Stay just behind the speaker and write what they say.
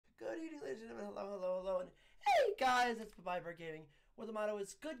ladies and gentlemen, hello, hello, hello, and hey guys, it's Biber Gaming, where the motto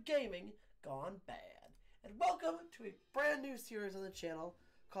is good gaming gone bad. And welcome to a brand new series on the channel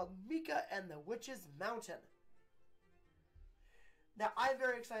called Mika and the Witch's Mountain. Now, I'm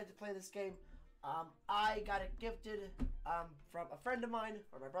very excited to play this game. I got it gifted from a friend of mine,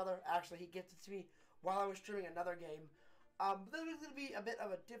 or my brother. Actually, he gifted it to me while I was streaming another game. But this is going to be a bit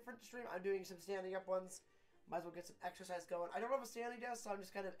of a different stream. I'm doing some standing up ones. Might as well get some exercise going. I don't have a standing desk, so I'm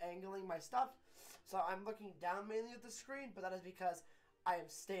just kind of angling my stuff. So I'm looking down mainly at the screen, but that is because I am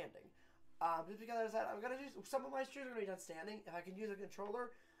standing. Just because I'm going to do some of my streams are going to be done standing. If I can use a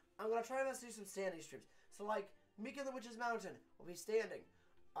controller, I'm going to try my best to do some standing streams. So like Mika and the Witch's Mountain will be standing.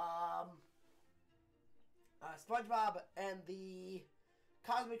 SpongeBob and the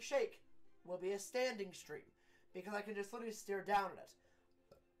Cosmic Shake will be a standing stream because I can just literally stare down at it.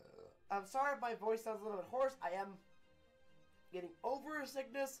 I'm sorry if my voice sounds a little bit hoarse. I am getting over a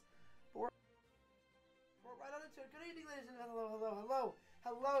sickness. But we're right on into it. Good evening, ladies and gentlemen. Hello, hello, hello.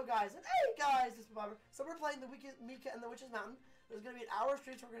 Hello, guys. And hey, guys, this is Bobber. So we're playing the Mika and the Witch's Mountain. There's going to be an hour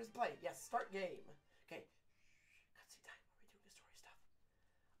stream, so we're going to play. Yes, start game. Okay. Cutscene time. Are we doing the story stuff?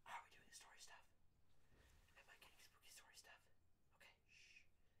 Are we doing the story stuff? Am I getting spooky story stuff? Okay, shh.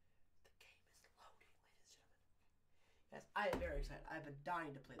 The game is loading, ladies and gentlemen. Yes, I am very excited. I've been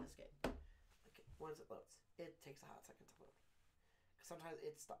dying to play this game. Okay, once it loads, it takes a hot second to load. Because sometimes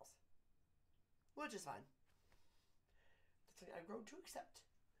it stalls. Which is fine. That's something I've grown to accept.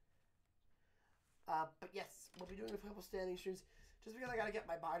 But yes, we'll be doing a couple standing streams. Just because I gotta get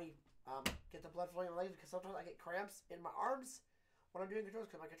my body, get the blood flowing in my legs. Because sometimes I get cramps in my arms when I'm doing controls.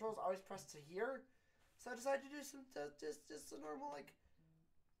 Because my controls always press to here. So I decided to do some, just a normal, like,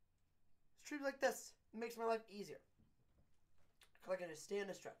 stream like this. It makes my life easier. Because I can just stand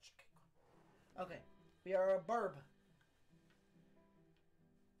and stretch. Okay, cool. Okay, we are a burb.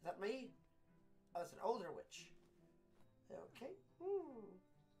 Is that me? Oh, that's an older witch. Okay.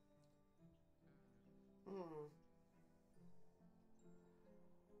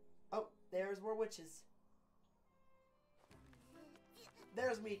 Oh, there's more witches.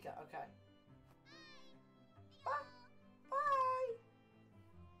 There's Mika. Okay. Bye. Bye.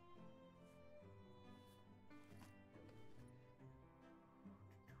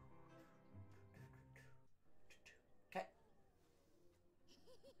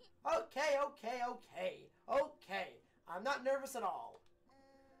 Okay. I'm not nervous at all.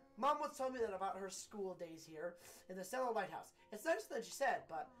 Mom once told me that about her school days here in the Stellar Lighthouse. It's nice that she said,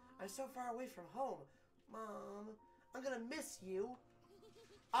 but I'm so far away from home. Mom, I'm gonna miss you.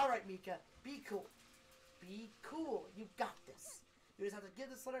 Alright, Mika, be cool. Be cool. You got this. You just have to give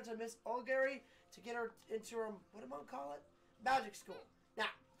this letter to Miss Olgari to get her into her, what do I call it? Magic school. Now,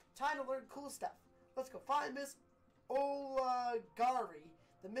 time to learn cool stuff. Let's go find Miss Olgari,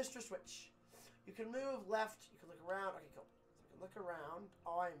 the Mistress Witch. You can move left. You can look around. Okay, cool. So we can look around.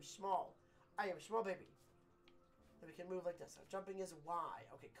 Oh, I am small. I am a small baby. Then we can move like this. So jumping is Y.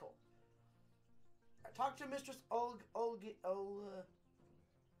 Okay, cool. Right, talk to Mistress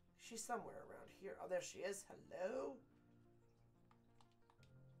she's somewhere around here. Oh, there she is. Hello.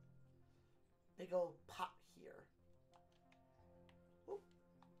 Big old pot here. Ooh.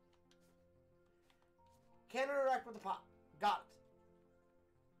 Can't interact with the pot. Got it.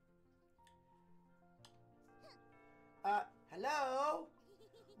 Hello?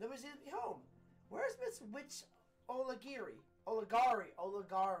 Nobody seems to be home. Where's Miss Witch Olagiri? Olagari.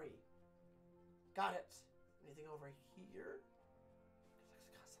 Got it. Anything over here? Looks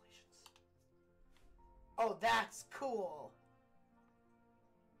like constellations. Oh, that's cool.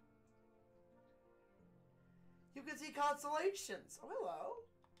 You can see constellations. Oh, hello.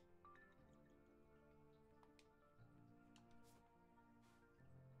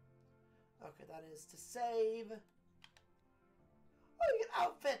 Okay, that is to save. Oh, you get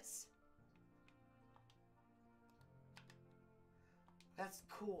outfits! That's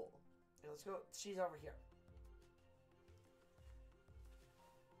cool. Okay, let's go. She's over here.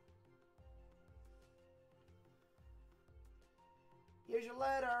 Here's your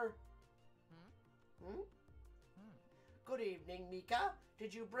letter. Good evening, Mika.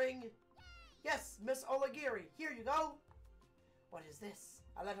 Did you bring... Yes, Miss Olagiri. Here you go. What is this?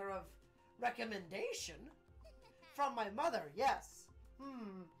 A letter of recommendation? From my mother, yes.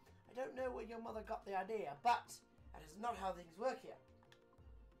 I don't know where your mother got the idea, but that is not how things work here.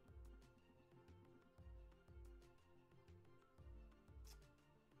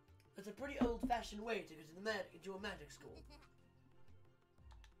 It's a pretty old-fashioned way to go to a magic school.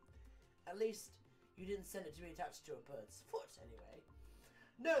 At least, you didn't send it to be attached to a bird's foot, anyway.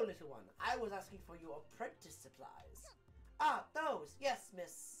 No, little one, I was asking for your apprentice supplies. Ah, those! Yes,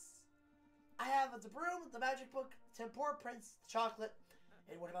 Miss... I have the broom, the magic book, tempura prince, the chocolate,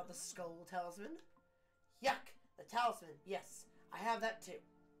 and what about the skull talisman? Yuck! The talisman, yes, I have that too.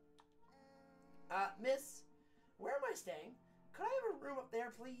 Miss, where am I staying? Could I have a room up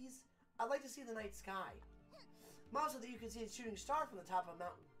there, please? I'd like to see the night sky. Mom said that you can see the shooting star from the top of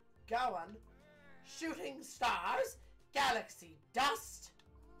Mountain Gowan. Shooting stars? Galaxy dust?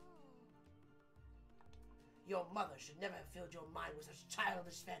 Your mother should never have filled your mind with such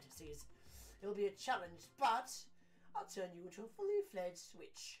childish fantasies. It will be a challenge, but I'll turn you into a fully fledged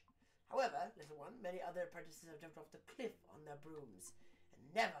witch. However, little one, many other apprentices have jumped off the cliff on their brooms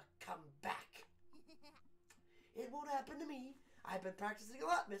and never come back. It won't happen to me. I've been practicing a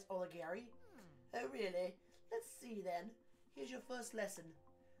lot, Miss Oligari. Oh, really? Let's see, then. Here's your first lesson.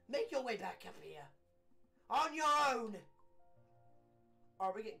 Make your way back up here. On your own!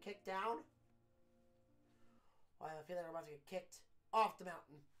 Are we getting kicked down? Well, I have a feeling we're about to get kicked off the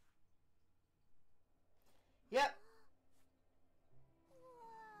mountain. Yep.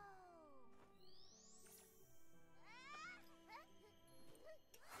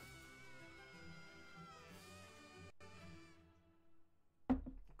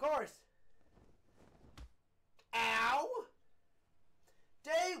 Of course. Ow!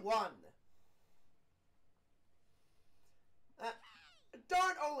 Day 1.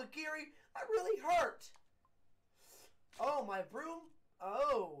 Darn Oligiri, that really hurt. Oh, my broom?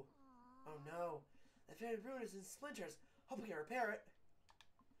 Oh. Oh no. The favorite broom is in splinters. Hope we can repair it.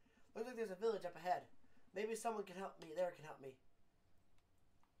 Looks like there's a village up ahead. Maybe someone can help me. There can help me.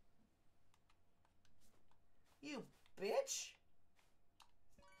 You bitch!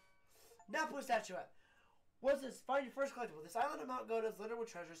 Napu statuette. What's this? Find your first collectible. This island of Mount Goda is littered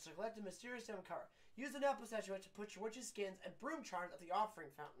with treasures to collect a mysterious diamond cover. Use the Napu statuette to put your witch's skins and broom charms at the offering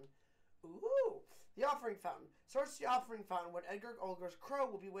fountain. Ooh! The offering fountain. Search the offering fountain when Edgar Olger's crow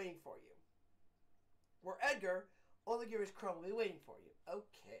will be waiting for you. Where Edgar Oligiri's crow will be waiting for you.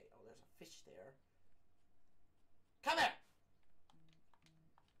 Okay. Oh, there's a fish there. Come here!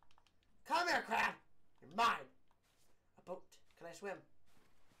 Come here, crab! You're mine! A boat. Can I swim?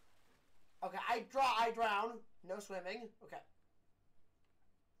 Okay, I drown. No swimming. Okay.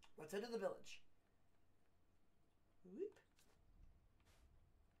 Let's head to the village. Whoop.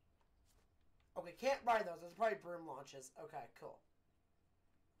 Okay, can't ride those. Those are probably broom launches. Okay, cool.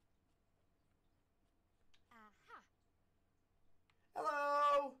 Aha.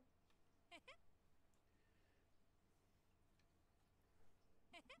 Hello!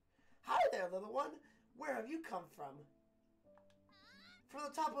 Hi there, little one. Where have you come from? From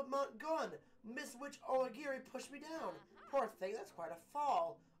the top of Mount Gun. Miss Witch Oligiri pushed me down. Poor thing, that's quite a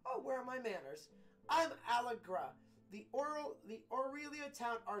fall. Oh, where are my manners? I'm Allegra, the Aurelia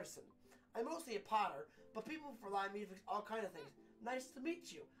town artisan. I'm mostly a potter, but people rely on me to fix all kinds of things. Nice to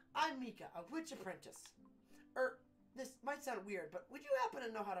meet you. I'm Mika, a witch apprentice. This might sound weird, but would you happen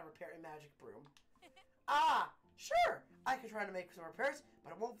to know how to repair a magic broom? Ah, sure. I could try to make some repairs,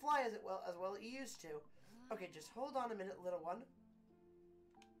 but it won't fly as well as it used to. Okay, just hold on a minute, little one.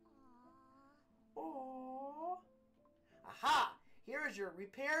 Aww. Aha! Here is your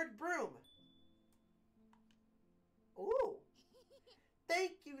repaired broom. Ooh.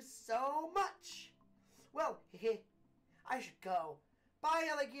 Thank you so much. Well, I should go. Bye,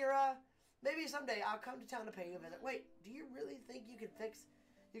 Allegira. Maybe someday I'll come to town to pay you a visit. Wait, do you really think you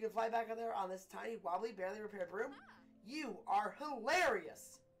can fly back up there on this tiny, wobbly, barely repaired broom? You are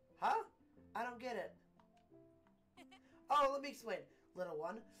hilarious. Huh? I don't get it. Oh, let me explain. Little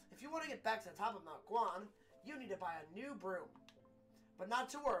one, if you want to get back to the top of Mount Guan, you need to buy a new broom. But not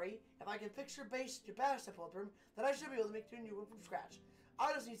to worry, if I can fix your basketball broom, then I should be able to make you a new one from scratch.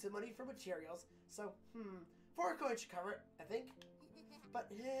 I'll just need some money for materials, so, 4 coins should cover it, I think.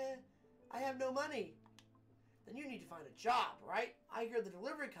 But, I have no money. Then you need to find a job, right? I hear the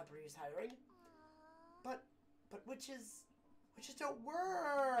delivery company is hiring. But witches don't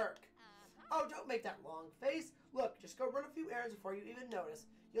work. Oh, don't make that long face. Look, just go run a few errands before you even notice.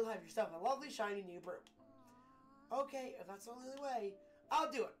 You'll have yourself a lovely, shiny new broom. Okay, if that's the only way,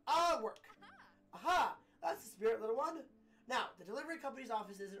 I'll do it. I'll work. Aha! That's the spirit, little one. Now, the delivery company's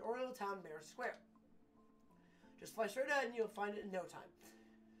office is in Oriole Town, Mayor Square. Just fly straight ahead and you'll find it in no time.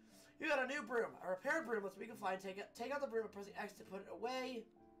 You got a new broom. A repaired broom lets me can fly and take out the broom and pressing X to put it away.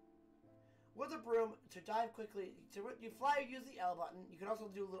 With the broom, to dive quickly, you fly, use the L button. You can also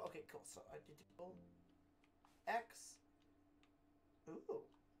do a little... Okay, cool. So, I did do X. Ooh.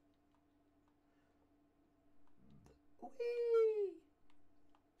 Whee!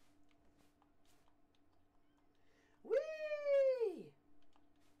 Whee!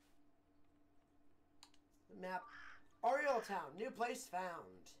 Map. Oriole Town. New place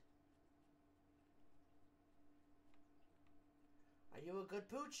found. Are you a good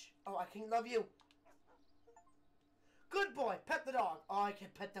pooch? Oh, I can love you. Good boy, pet the dog. Oh, I can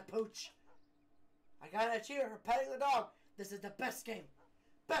pet the pooch. I got a cheer for petting the dog. This is the best game.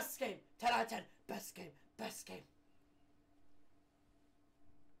 Best game. 10 out of 10. Best game. Best game.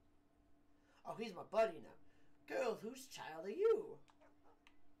 Oh, he's my buddy now. Girl, whose child are you?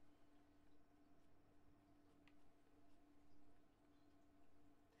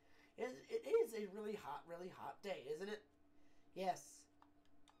 It is a really hot day, isn't it? Yes.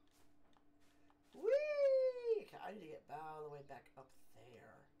 Whee! Okay, I need to get all the way back up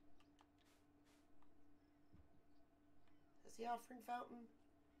there. Is the offering fountain?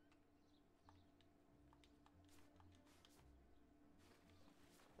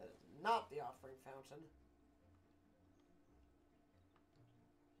 That is not the offering fountain.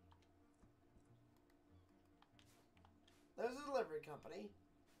 There's a delivery company.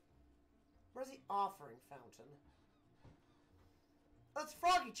 Where's the offering fountain? That's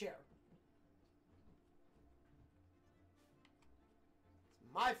Froggy Chair.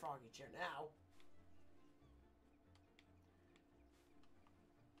 It's my Froggy Chair now.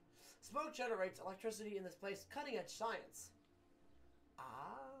 Smoke generates electricity in this place. Cutting edge science.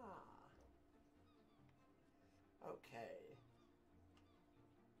 Ah. Okay.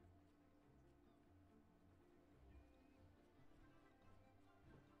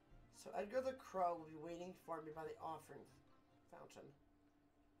 So Edgar the Crow will be waiting for me by the offering fountain.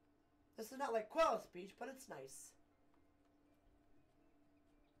 This is not like Quella's speech, but it's nice.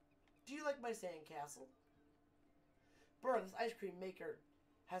 Do you like my sandcastle? Brr, this ice cream maker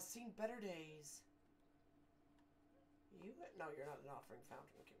has seen better days. You? No, you're not an offering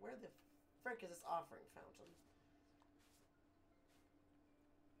fountain. Okay, where the frick is this offering fountain?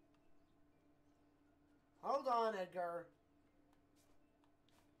 Hold on, Edgar.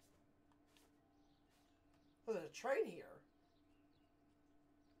 Oh, there's a train here.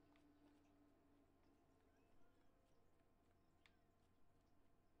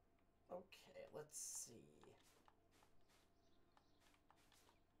 Okay, let's see.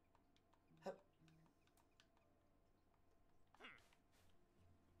 Hup.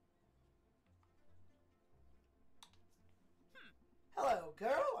 Hello,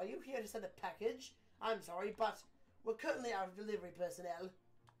 girl. Are you here to send a package? I'm sorry, but we're currently out of delivery personnel.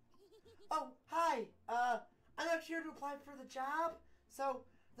 Oh, hi. I'm not here to apply for the job. So,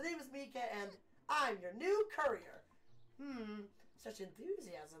 the name is Mika, and I'm your new courier. Such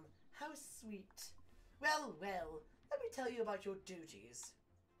enthusiasm. How sweet. Well, let me tell you about your duties.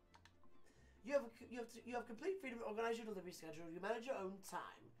 You have complete freedom to organize your delivery schedule. You manage your own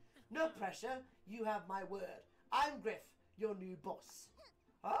time. No pressure. You have my word. I'm Griff, your new boss.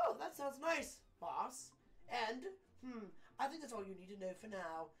 Oh, that sounds nice, boss. And, I think that's all you need to know for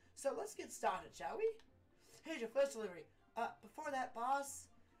now. So let's get started, shall we? Here's your first delivery. Before that, boss,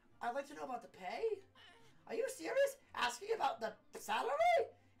 I'd like to know about the pay. Are you serious? Asking about the salary?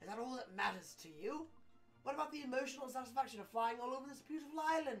 Is that all that matters to you? What about the emotional satisfaction of flying all over this beautiful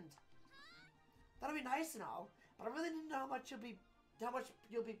island? That'll be nice and all, but I really need to know how much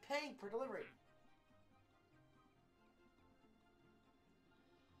you'll be paying per delivery.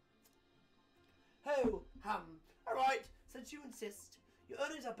 Ho, alright, since you insist, your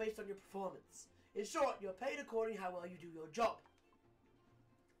earnings are based on your performance. In short, you're paid according to how well you do your job.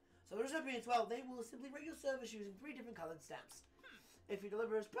 So the recipients, well, they will simply rate your service using 3 different colored stamps. If your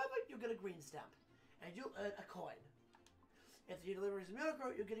delivery is perfect, you'll get a green stamp, and you'll earn a coin. If your delivery is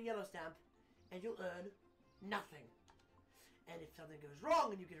mediocre, you'll get a yellow stamp, and you'll earn nothing. And if something goes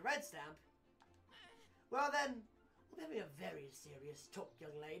wrong and you get a red stamp, well then, we'll be having a very serious talk,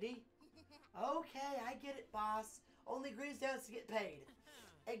 young lady. Okay, I get it, boss. Only green stamps to get paid.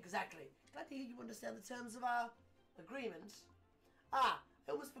 Exactly. Glad to hear you understand the terms of our agreement. I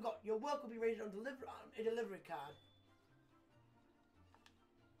almost forgot. Your work will be rated on a delivery card.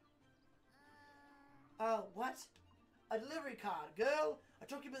 What? A delivery card, girl. A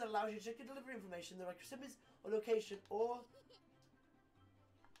document that allows you to check your delivery information, the right recipients or location, or...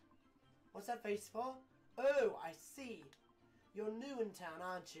 What's that face for? Oh, I see. You're new in town,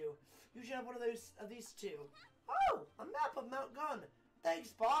 aren't you? You should have one of these two. Oh, a map of Mount Gun.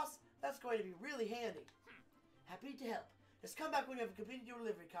 Thanks, boss. That's going to be really handy. Happy to help. Just come back when you have completed your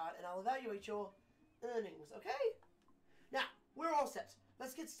delivery card, and I'll evaluate your earnings, okay? Now, we're all set.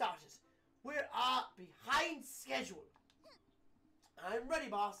 Let's get started. We are behind schedule. I'm ready,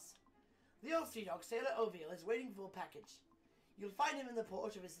 boss. The old sea dog, Sailor Oville, is waiting for a package. You'll find him in the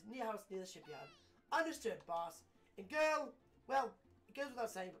porch of his house near the shipyard. Understood, boss. And girl, well, it goes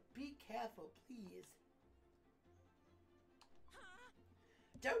without saying, but be careful, please.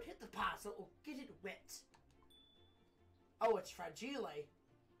 Don't hit the parcel or get it wet. Oh, it's fragile.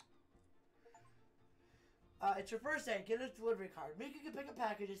 It's your first day. Get a delivery card. Mika can pick up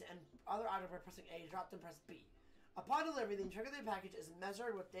packages and other items by pressing A. Drop them, press B. Upon delivery, the integrity of the package is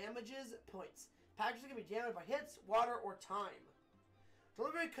measured with damages points. Packages can be damaged by hits, water, or time.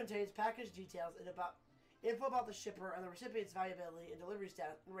 Delivery contains package details and info about the shipper and the recipient's valuability and delivery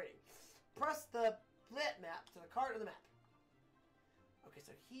status and rating. Press the plant map to the card on the map. Okay,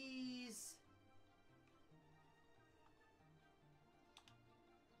 so he's...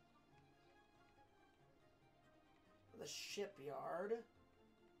 the shipyard.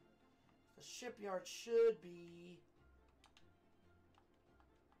 The shipyard should be...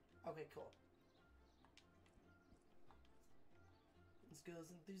 okay, cool. This girl's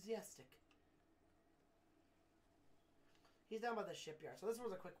enthusiastic. He's down by the shipyard, so this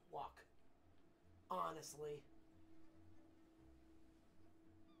was a quick walk. Honestly.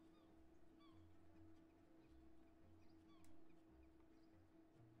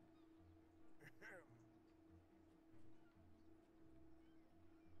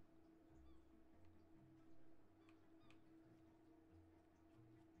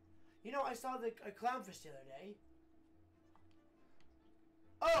 You know, I saw a clownfish the other day.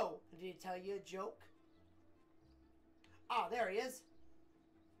 Oh! Did he tell you a joke? Ah, there he is.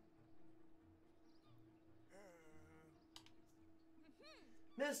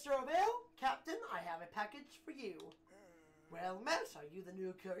 Mr. O'Vale, Captain, I have a package for you. Well met, are you the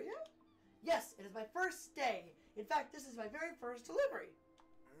new courier? Yes, it is my first day. In fact, this is my very first delivery.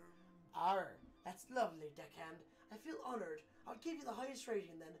 Arr, that's lovely, deckhand. I feel honored. I'll give you the highest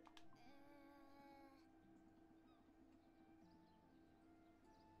rating then.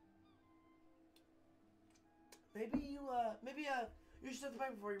 Maybe you should have the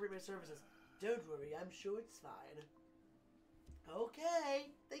bank before you rate my services. Don't worry, I'm sure it's fine.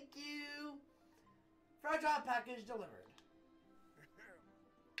 Okay, thank you. Fragile package delivered.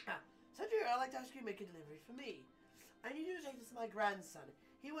 Cedric, I'd like to ask you to make a delivery for me. I need you to take this to my grandson.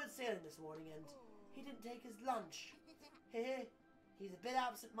 He went sailing this morning and he didn't take his lunch. Hehe, he's a bit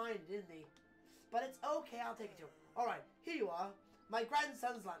absent-minded, isn't he? But it's okay, I'll take it to him. Alright, here you are. My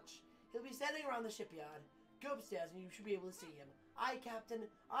grandson's lunch. He'll be standing around the shipyard. Go upstairs and you should be able to see him. Aye, Captain.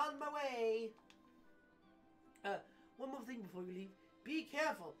 On my way. One more thing before you leave. Be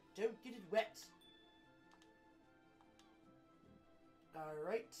careful. Don't get it wet.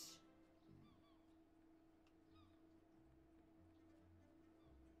 Alright.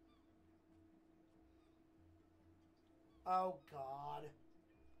 Oh, God.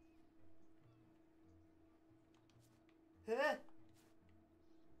 Huh?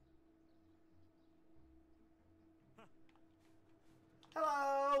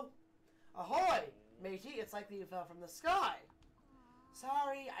 Hello! Ahoy! Matey, it's like you fell from the sky.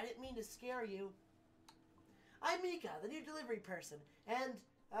 Sorry, I didn't mean to scare you. I'm Mika, the new delivery person, and,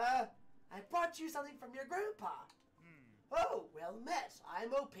 I brought you something from your grandpa. Oh, well met.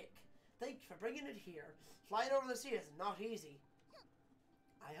 I'm Opic. Thank you for bringing it here. Flying over the sea is not easy.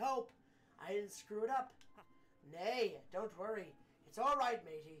 I hope I didn't screw it up. Nay, don't worry. It's all right,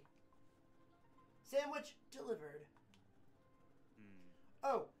 matey. Sandwich delivered.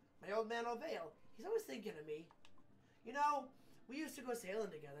 Oh, my old man O'Vale. He's always thinking of me. You know, we used to go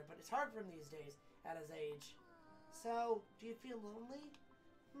sailing together, but it's hard for him these days at his age. So, do you feel lonely?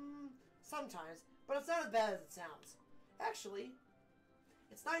 Sometimes, but it's not as bad as it sounds. Actually,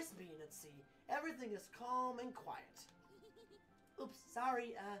 it's nice being at sea. Everything is calm and quiet. Oops,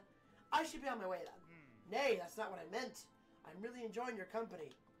 sorry, I should be on my way then. Nay, that's not what I meant. I'm really enjoying your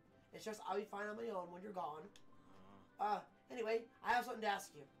company. It's just I'll be fine on my own when you're gone. Anyway, I have something to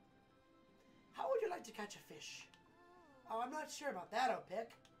ask you. How would you like to catch a fish? Oh, I'm not sure about that,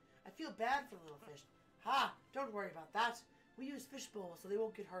 Opic. I feel bad for the little fish. Ha! Don't worry about that. We use fish bowls so they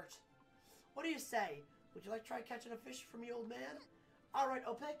won't get hurt. What do you say? Would you like to try catching a fish for me, old man? Alright,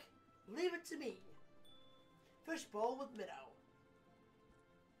 Opic. Leave it to me. Fish bowl with Minnow.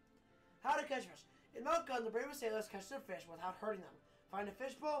 How to catch fish. In Mount Gun, the bravest sailors catch their fish without hurting them. Find a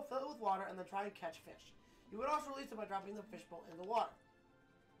fish bowl, fill it with water, and then try and catch fish. You would also release them by dropping the fish bowl in the water.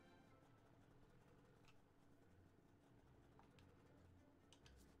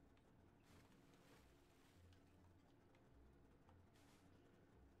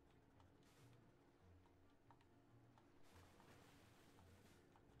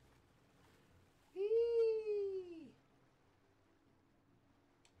 Whee!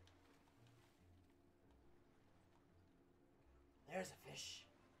 There's a fish.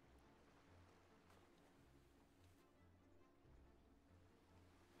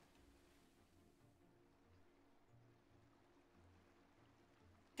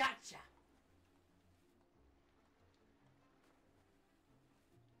 Gotcha!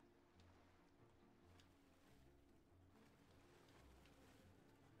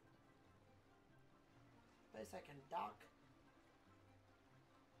 Place I can dock.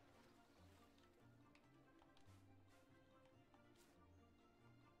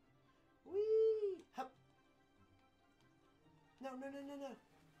 Whee! Hup. No, no, no, no, no.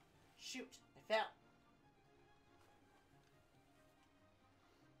 Shoot, I fell.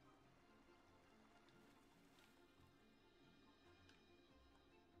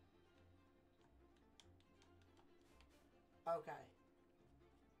 Okay.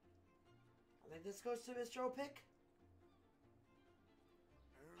 I think this goes to Mr. O'Pick.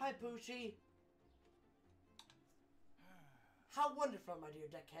 Hi, Poochie. How wonderful, my dear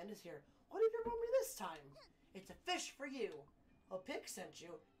deckhand is here. What did you bring me this time? It's a fish for you. O'Pick sent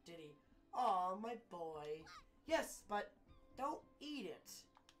you, did he? Aw, my boy. Yes, but don't eat it.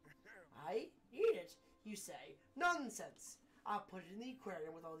 I eat it, you say? Nonsense. I'll put it in the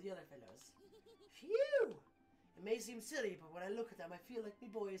aquarium with all the other fellows. Phew! It may seem silly, but when I look at them, I feel like my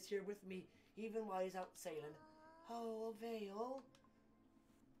boy is here with me, even while he's out sailing. Oh, Vale.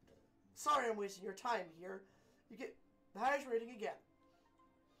 Sorry I'm wasting your time here. You get the highest rating again.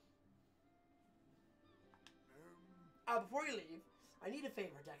 Before you leave, I need a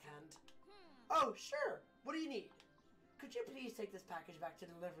favor, deckhand. Oh, sure. What do you need? Could you please take this package back to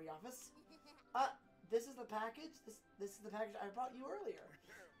the delivery office? This is the package? This is the package I brought you earlier.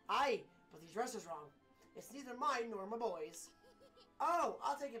 Aye, but the address is wrong. It's neither mine nor my boy's. Oh,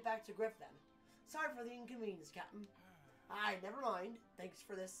 I'll take it back to Griff then. Sorry for the inconvenience, Captain. Aye, never mind. Thanks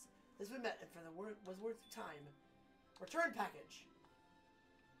for this. This we met and for the was worth the time. Return package.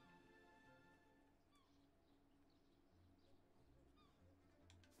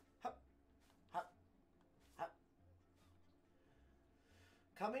 Hup, hup, hup.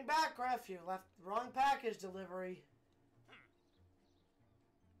 Coming back, Griff. You left the wrong package delivery.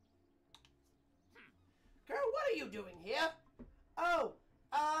 Girl, what are you doing here? Oh,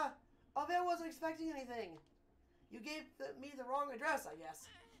 I wasn't expecting anything. You gave me the wrong address, I guess.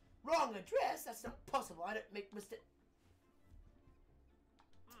 Wrong address? That's not possible. I don't make mistakes.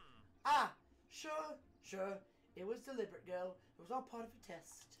 Ah, sure. It was deliberate, girl. It was all part of a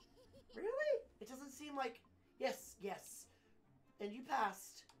test. Really? It doesn't seem like... Yes. And you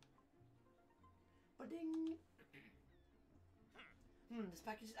passed. Ba-ding. This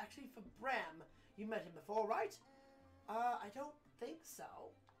package is actually for Bram. You met him before, right? I don't think so.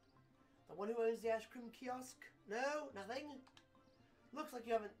 The one who owns the ice cream kiosk? No, nothing? Looks like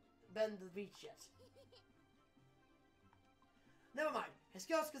you haven't been to the beach yet. Never mind. His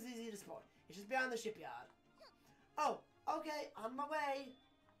kiosk is easy to spot. It's just behind the shipyard. Oh, okay. On my way.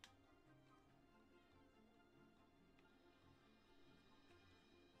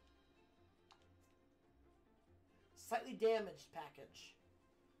 Slightly damaged package.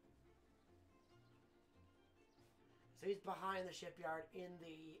 So he's behind the shipyard in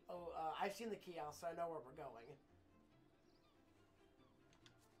the... I've seen the kiosk, so I know where we're going.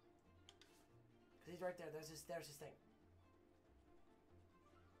 Because he's right there. There's his thing.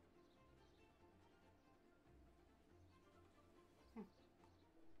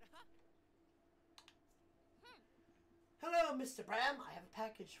 Hello, Mr. Bram. I have a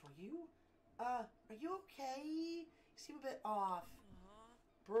package for you. Are you okay? You seem a bit off.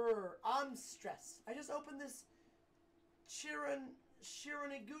 Brr, I'm stressed. I just opened this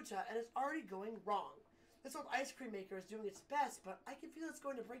Shiraniguta and it's already going wrong. This old ice cream maker is doing its best, but I can feel it's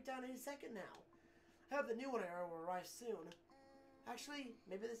going to break down any second now. I hope the new one I ordered will arrive soon. Actually,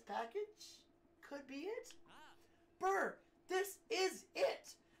 maybe this package could be it? Brr, this is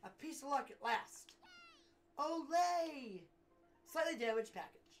it! A piece of luck at last. Olay! Slightly damaged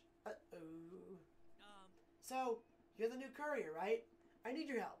package. Uh-oh. So, you're the new courier, right? I need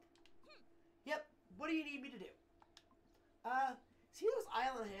your help. Yep, what do you need me to do? See those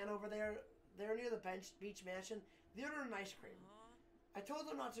island hand over there? They're near the beach mansion. They ordered an ice cream. I told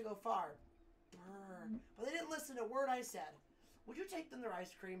them not to go far. Brr. But they didn't listen to a word I said. Would you take them their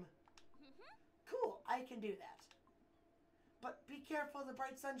ice cream? Cool, I can do that. But be careful of the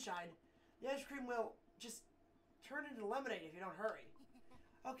bright sunshine. The ice cream will just turn into lemonade if you don't hurry.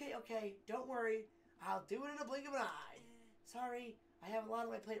 Okay, don't worry. I'll do it in a blink of an eye. Sorry, I have a lot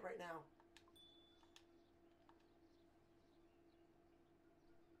on my plate right now.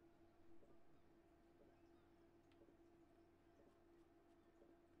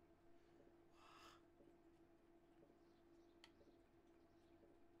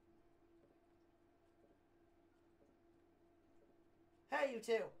 Hey, you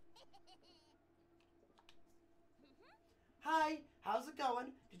two. Hi, how's it going?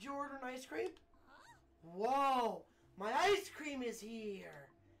 Did you order an ice cream? Whoa, my ice cream is here.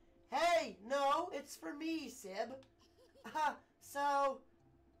 Hey, no, it's for me, Sib. So,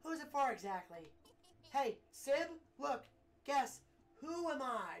 who's it for exactly? Hey, Sib, look, guess, who am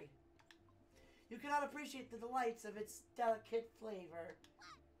I? You cannot appreciate the delights of its delicate flavor.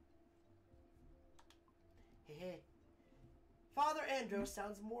 Hehe. Father Andros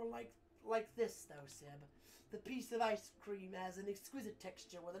sounds more like this, though, Sib. The piece of ice cream has an exquisite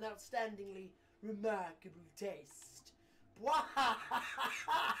texture with an outstandingly remarkable taste.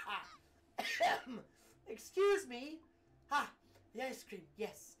 Excuse me? Ha! The ice cream,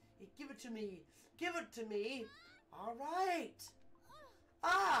 yes. Give it to me. Give it to me. All right.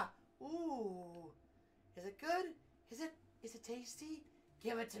 Ah! Ooh. Is it good? Is it tasty?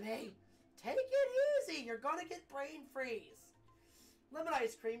 Give it to me. Take it easy. You're gonna get brain freeze. Lemon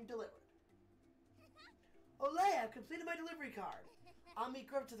ice cream delivered. Olay, I've completed my delivery card. I'll meet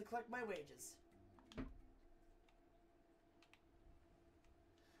Grub to collect my wages.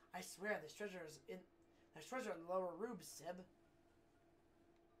 I swear there's treasure in the lower rooms, Sib.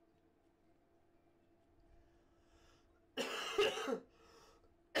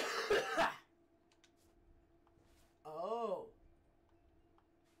 Oh.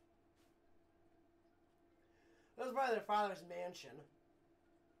 That was probably their father's mansion.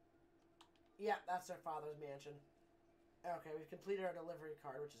 Yeah, that's their father's mansion. Okay, we've completed our delivery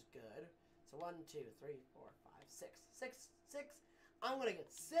card, which is good. So 1, 2, 3, 4, 5, 6. 6. I'm gonna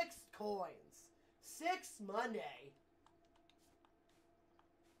get 6 coins. 6 money.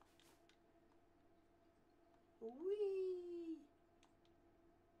 Whee!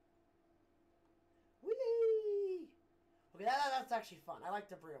 Whee! Okay, that's actually fun. I like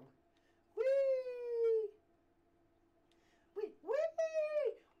the broom. Whee!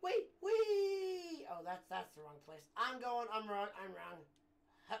 Whee! Oh, that's the wrong place. I'm wrong.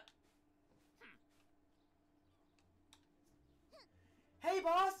 Hup. Hey,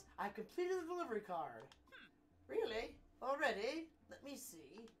 boss! I've completed the delivery card. Really? Already? Let me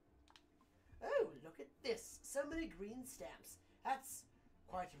see. Oh, look at this. So many green stamps. That's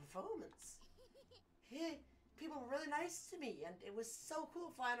quite a performance. Hey, people were really nice to me, and it was so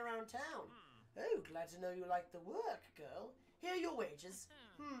cool flying around town. Oh, glad to know you like the work, girl. Here are your wages.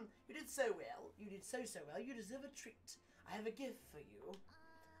 You did so well. You did so well. You deserve a treat. I have a gift for you.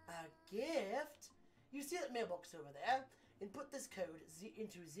 A gift? You see that mailbox over there? Input this code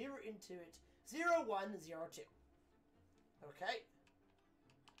into it. 0102. Okay.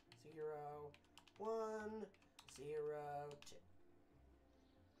 0102.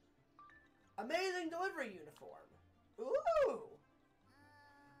 Amazing delivery uniform. Ooh.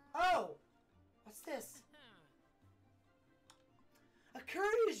 Oh. What's this? A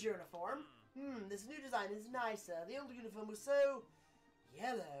courier's uniform? This new design is nicer. The old uniform was so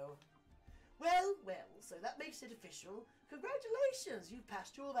yellow. Well, so that makes it official. Congratulations, you've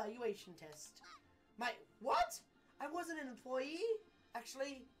passed your evaluation test. What? I wasn't an employee?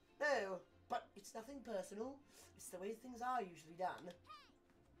 Actually, no. But it's nothing personal. It's the way things are usually done.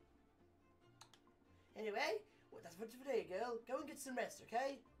 Anyway, well, that's it for today, girl. Go and get some rest,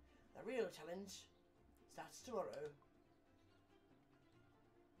 okay? The real challenge starts tomorrow.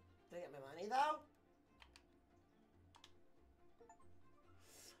 Did I get my money, though?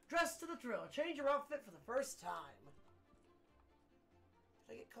 Dress to the thrill. Change your outfit for the first time.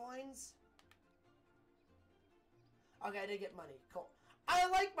 Did I get coins? Okay, I did get money. Cool. I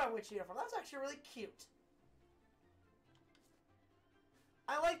like my witch uniform. That's actually really cute.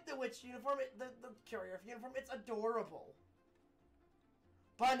 I like the witch uniform. The courier uniform. It's adorable.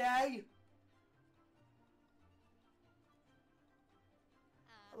 Bunny!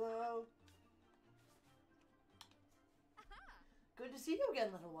 Hello? Good to see you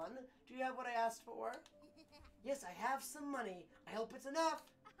again, little one. Do you have what I asked for? Yes, I have some money. I hope it's enough.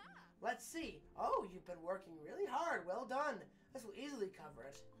 Let's see. Oh, you've been working really hard. Well done. This will easily cover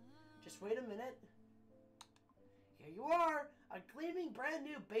it. Just wait a minute. Here you are. A gleaming brand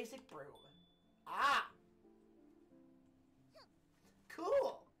new basic broom. Ah!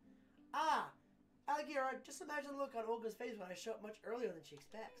 Cool. Ah! Alligator, just imagine the look on Olga's face when I show up much earlier than she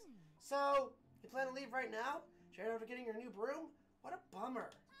expects. So, you plan to leave right now? Straight after getting your new broom? What a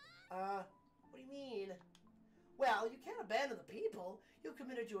bummer. What do you mean? Well, you can't abandon the people. You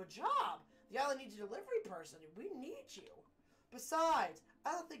committed to a job. The island needs a delivery person. We need you. Besides,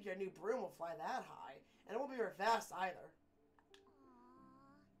 I don't think your new broom will fly that high, and it won't be very fast either.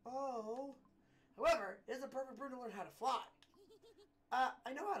 Oh. However, it is a perfect broom to learn how to fly.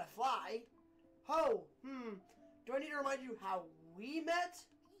 I know how to fly. Oh, do I need to remind you how we met?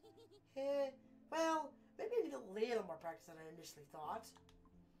 Well, maybe I need a little more practice than I initially thought.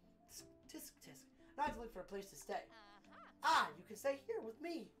 Tisk. Now I have to look for a place to stay. Ah, you can stay here with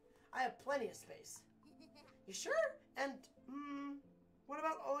me. I have plenty of space. You sure? And, what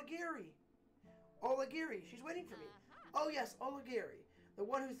about Oligiri? Oligiri, she's waiting for me. Uh-huh. Oh yes, Oligiri, the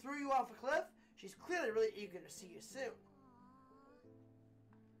one who threw you off a cliff. She's clearly really eager to see you soon.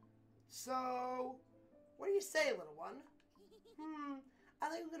 So, what do you say, little one? I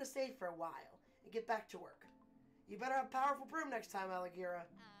think I'm gonna stay for a while and get back to work. You better have a powerful broom next time, Allegira.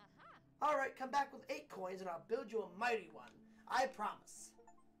 Uh-huh. Alright, come back with 8 coins and I'll build you a mighty one. I promise.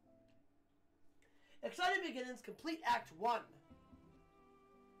 Exciting beginnings, complete Act 1.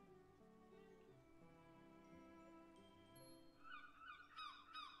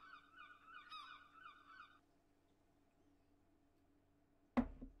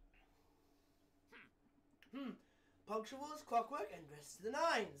 Punctual as clockwork and dressed to the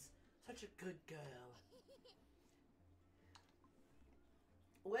nines. Such a good girl.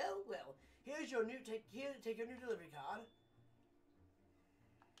 Well, well. Here's your new take your new delivery card.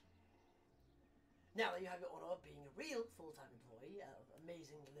 Now that you have your honor of being a real full-time employee of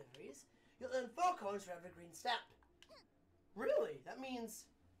Amazing Deliveries, you'll earn 4 coins for every green stamp. Really? That means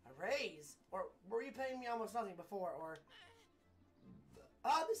a raise? Or were you paying me almost nothing before? Or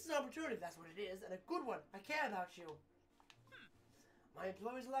this is an opportunity, that's what it is, and a good one. I care about you. My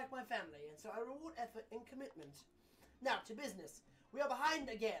employees are like my family, and so I reward effort and commitment. Now, to business. We are behind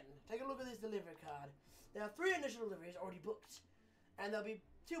again. Take a look at this delivery card. There are 3 initial deliveries already booked, and there'll be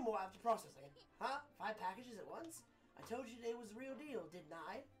 2 more after processing. Huh? 5 packages at once? I told you today was the real deal, didn't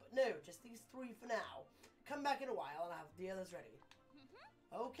I? But no, just these 3 for now. Come back in a while, and I'll have the others ready.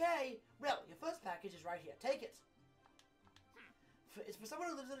 Okay. Well, your first package is right here. Take it. It's for someone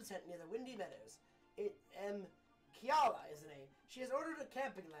who lives in a tent near the Windy Meadows. Kiala is the name. She has ordered a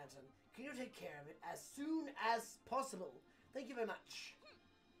camping lantern. Can you take care of it as soon as possible? Thank you very much.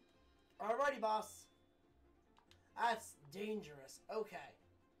 Alrighty, boss. That's dangerous. Okay.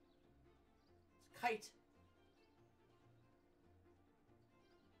 Kite.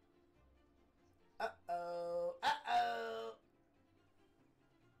 Uh-oh. Uh-oh.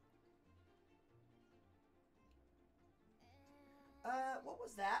 What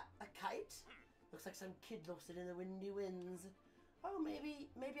was that? A kite? Looks like some kid lost it in the windy winds. Oh, maybe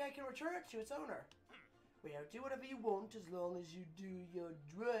I can return it to its owner. Well, do whatever you want as long as you do your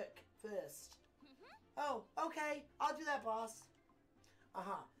work first. Oh, okay. I'll do that, boss.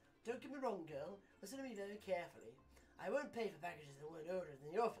 Don't get me wrong, girl. Listen to me very carefully. I won't pay for packages that weren't ordered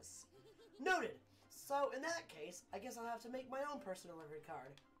in the office. Noted. So, in that case, I guess I'll have to make my own personal delivery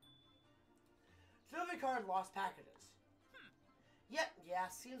card. Delivery card lost packages. Yeah,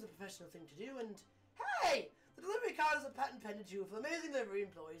 seems a professional thing to do, and hey! The delivery card is a patent pending to you for Amazing Delivery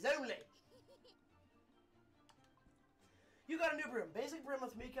employees only. You got a new broom. Basic broom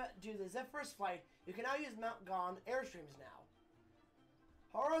with Mika due to the Zephyrus flight. You can now use Mount Gone airstreams now.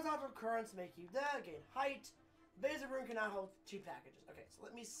 Horizontal currents make you gain height. Basic broom can now hold 2 packages. Okay, so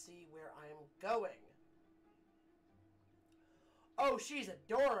let me see where I am going. Oh, she's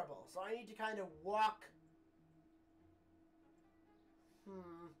adorable. So I need to kind of walk.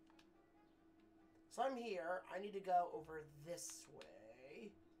 So I'm here. I need to go over this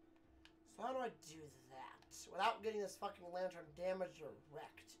way. So how do I do that without getting this fucking lantern damaged or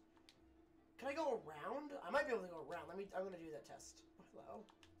wrecked? Can I go around? I might be able to go around. I'm gonna do that test. Hello.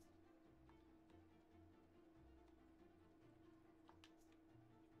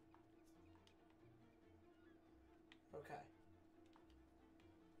 Okay.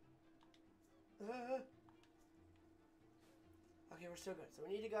 Okay, we're still good. So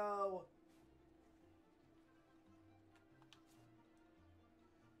we need to go.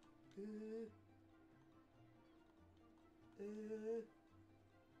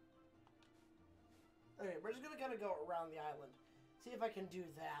 Okay, we're just gonna kind of go around the island. See if I can do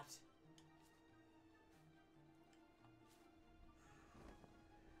that.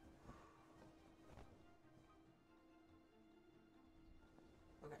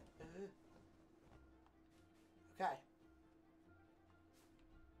 Okay. Okay.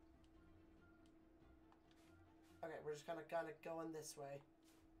 Okay, we're just kind of going this way.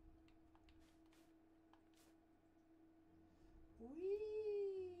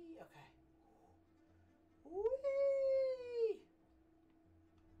 Whee! Okay. Whee!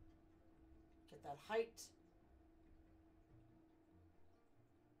 Get that height.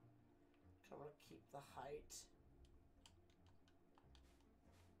 I want to keep the height.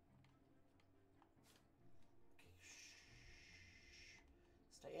 Okay.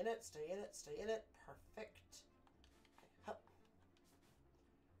 Stay in it, stay in it, stay in it. Perfect. Okay, hup.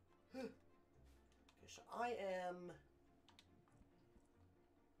 Okay, so I am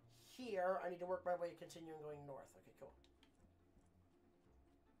here. I need to work my way continuing going north. Okay, cool.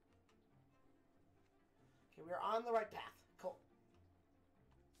 Okay, we are on the right path. Cool.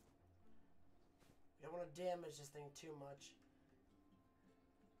 You don't want to damage this thing too much.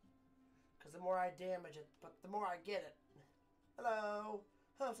 Because the more I damage it, but the more I get it. Hello.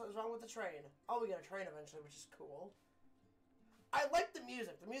 Huh, something's wrong with the train. Oh, we get a train eventually, which is cool. I like the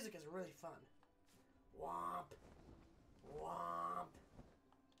music. The music is really fun. Womp. Womp.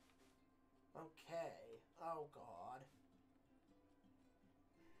 Okay. Oh, God.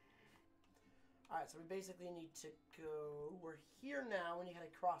 Alright, so we basically need to go... We're here now, and you gotta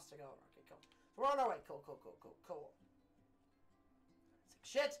cross to go. Okay, cool. So we're on our way. Cool, cool, cool, cool, cool.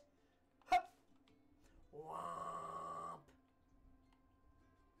 Shit! Hup! Womp!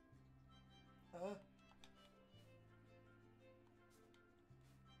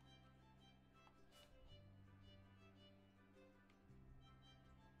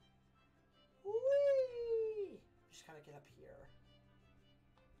 Whee! Just gotta get up here.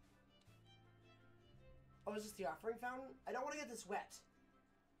 Oh, is this the offering fountain? I don't want to get this wet. Just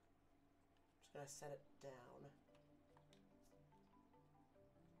gotta set it down.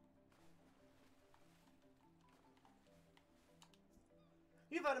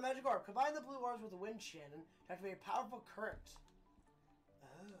 You found a magic orb. Combine the blue orbs with the wind cannon to activate a powerful current.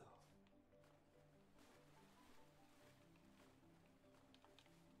 Oh.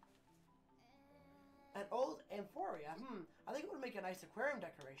 An old amphoria. I think it would make a nice aquarium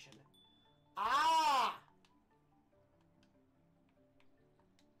decoration. Ah!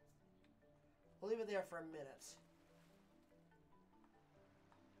 We'll leave it there for a minute.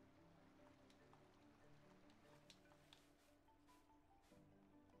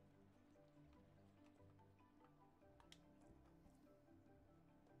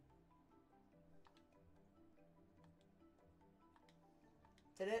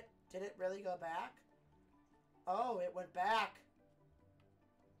 Did it really go back? Oh, it went back.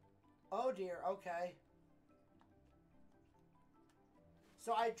 Oh dear, okay.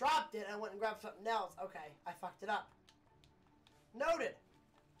 So I dropped it and I went and grabbed something else. Okay, I fucked it up. Noted.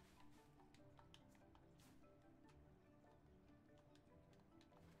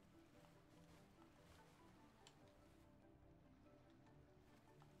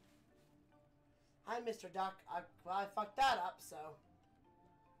 Hi, Mr. Duck. I fucked that up, so...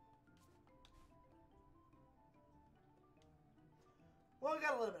 Well, we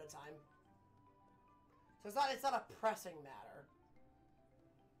got a little bit of time. So it's not a pressing matter.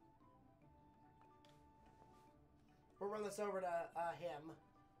 We'll run this over to him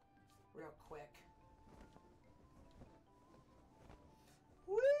real quick.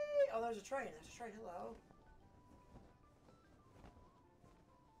 Whee! Oh, there's a train. There's a train. Hello.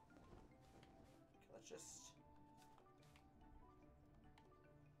 Okay, let's just...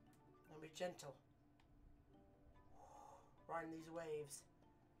 I'll be gentle. Riding these waves.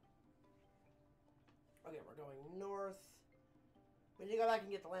 Okay, we're going north. We need to go back and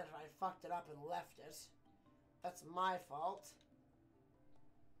get the lantern. I fucked it up and left it. That's my fault.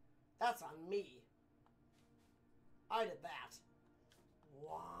 That's on me. I did that.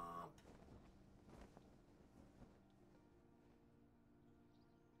 Womp.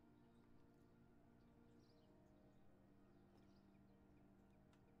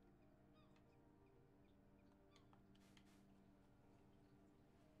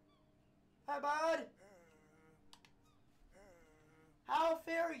 Hi, bud. How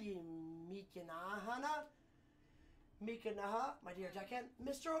fare ye, Mika Nahana? Mika Naha, my dear Jackan.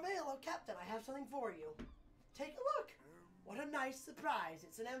 Mr. O'Male, Captain, I have something for you. Take a look. What a nice surprise.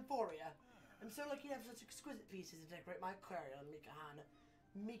 It's an amphoria. I'm so lucky to have such exquisite pieces to decorate my aquarium, Mika Han.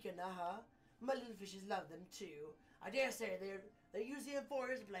 Mika Naha. My little fishes love them too. I dare say they use the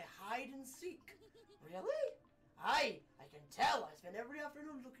amphorias to play hide and seek. Really? Aye, I can tell. I spend every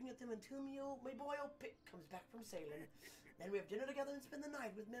afternoon looking at them until my boy old Pick comes back from sailing. Then we have dinner together and spend the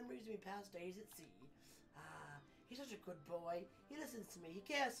night with memories of my past days at sea. Ah, he's such a good boy. He listens to me. He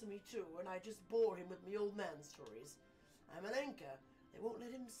cares for me too, and I just bore him with my old man stories. I'm an anchor. They won't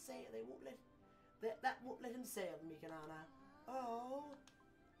let him sail. They won't let... That won't let him sail, Mikanana. Oh.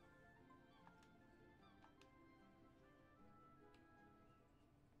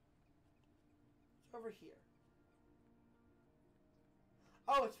 It's over here.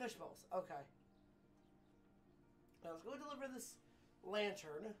 Oh, it's fish bowls. Okay. Now let's go deliver this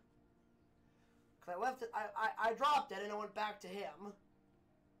lantern. Cause I left it. I dropped it and I went back to him.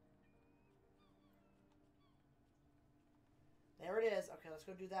 There it is. Okay, let's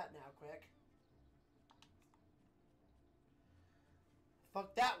go do that now, quick.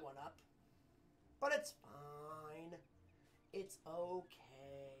 Fuck that one up. But it's fine. It's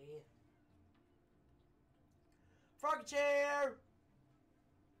okay. Frog chair!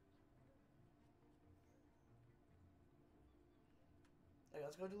 Okay,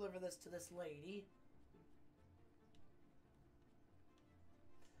 let's go deliver this to this lady.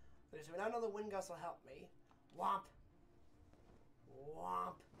 Okay, so we now know the wind gust will help me. Womp.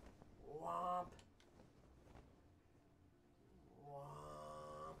 Womp. Womp.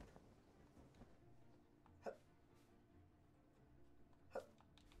 Womp. Hup. Hup.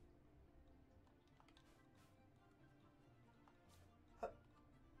 Hup.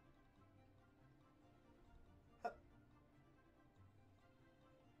 Hup.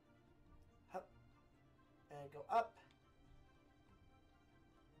 Hup. And go up.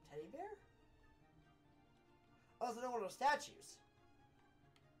 Teddy bear? Oh, it's another one of those statues.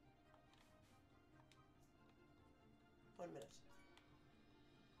 1 minute.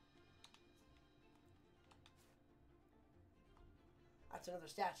 That's another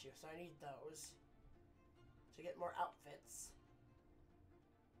statue, so I need those to get more outfits.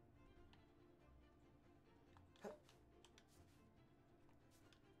 Hup.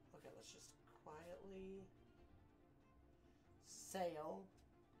 Okay, let's just quietly sail.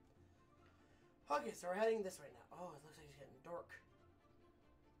 Okay, so we're heading this way now. Oh, it looks like it's getting dark.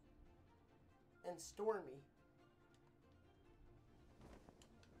 And stormy.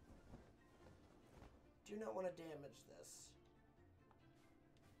 Do not want to damage this.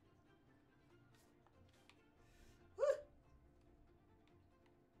 Woo!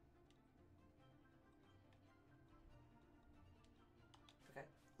 Okay.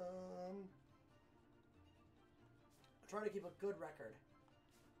 I'm trying to keep a good record.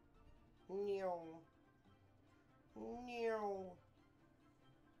 No. No.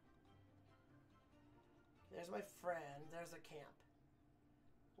 There's my friend. There's a camp.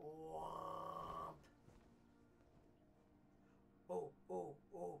 Womp. Oh, oh,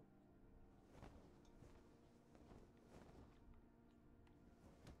 oh.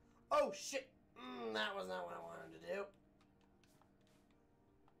 Oh, shit. That was not what I wanted to do.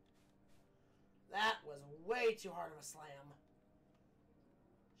 That was way too hard of a slam.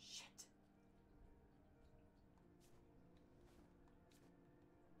 Shit.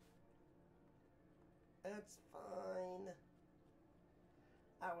 That's fine.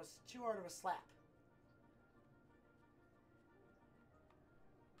 That was too hard of a slap.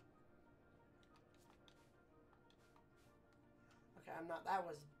 Okay, I'm not. That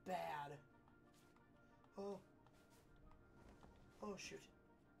was bad. Oh. Oh, shoot.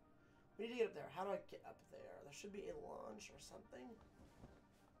 We need to get up there. How do I get up there? There should be a launch or something.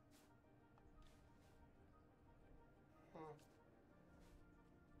 Oh,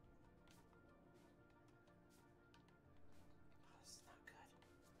 this is not good.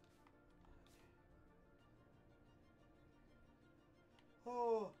 Okay.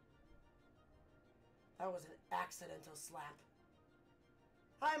 Oh. That was an accidental slap.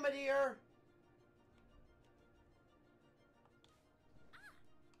 Hi, my dear.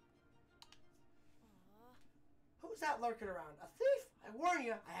 Who's that lurking around? A thief? I warn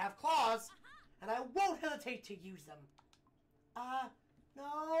you, I have claws, and I won't hesitate to use them.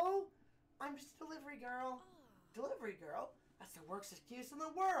 No. I'm just a delivery girl. Delivery girl? That's the worst excuse in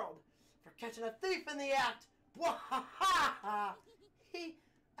the world for catching a thief in the act. Bwahaha!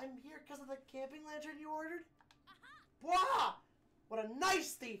 I'm here because of the camping lantern you ordered? Bwah! What a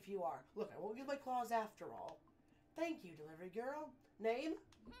nice thief you are. Look, I won't use my claws after all. Thank you, delivery girl. Name?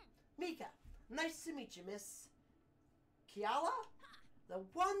 Mika. Nice to meet you, miss. Kiala? The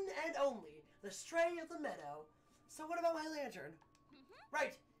one and only. The stray of the meadow. So what about my lantern?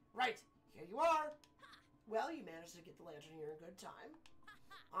 Right. Here you are. Well, you managed to get the lantern here in good time.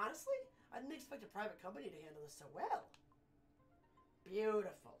 Honestly, I didn't expect a private company to handle this so well.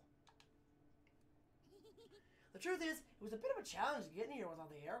 Beautiful. The truth is, it was a bit of a challenge getting here with all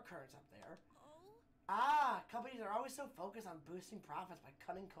the air currents up there. Companies are always so focused on boosting profits by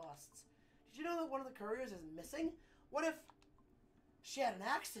cutting costs. Did you know that one of the couriers is missing? What if she had an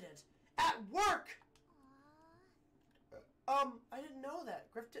accident at work? I didn't know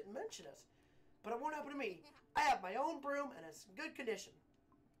that. Griff didn't mention it. But it won't happen to me. I have my own broom and it's in good condition.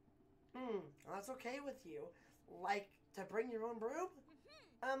 Well, that's okay with you. Like, to bring your own broom?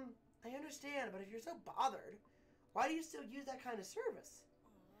 I understand, but if you're so bothered, why do you still use that kind of service?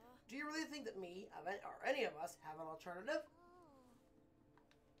 Do you really think that me, or any of us, have an alternative?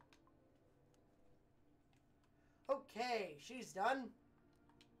 Okay, she's done.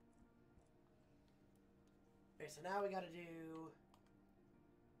 Okay, so now we gotta do...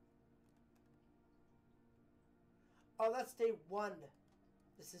 Oh, that's day 1.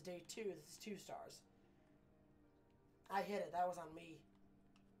 This is day 2. This is 2 stars. I hit it. That was on me.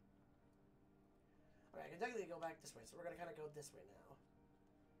 Okay, I can technically go back this way, so we're gonna kind of go this way now.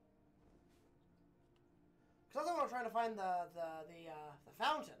 Because I was trying to find the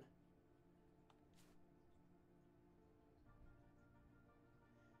fountain.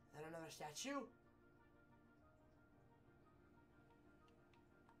 And another statue.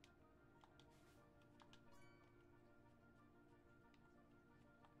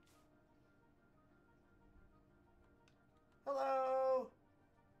 Hello!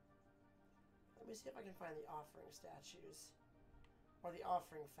 Let me see if I can find the offering statues. Or the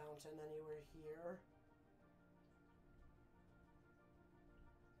offering fountain anywhere here.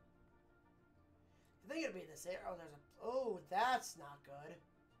 I think it'd be this area. Oh, there's a... Oh, that's not good.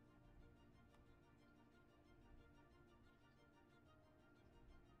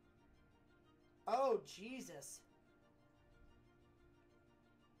 Oh, Jesus.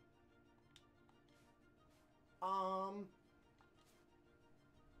 Well,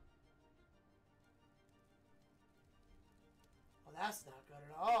 that's not good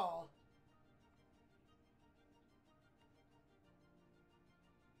at all.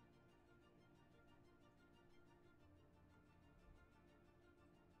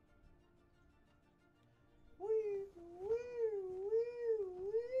 Woo, woo, woo,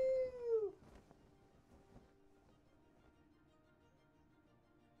 woo.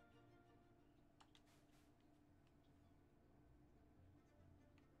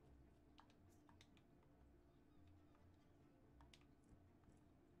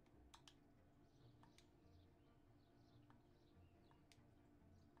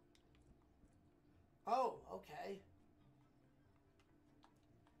 Oh, okay.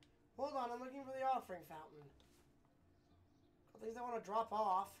 Hold on, I'm looking for the offering fountain. Things I want to drop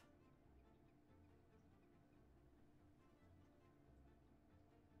off.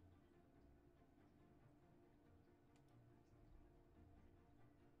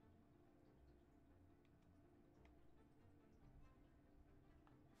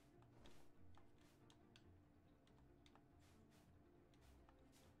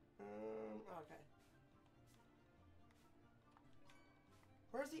 Okay.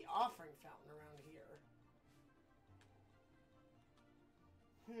 Where's the offering fountain around here?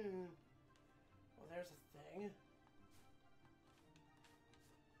 Well, there's a thing.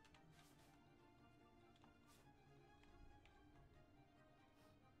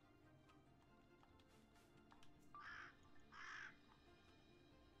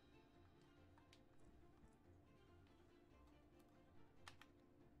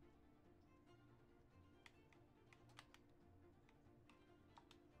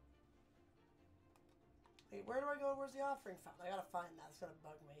 Wait, where do I go? Where's the offering fountain? I gotta find that. It's gonna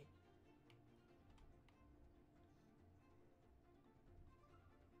bug me.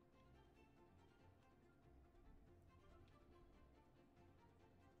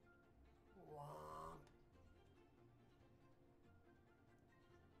 Womp.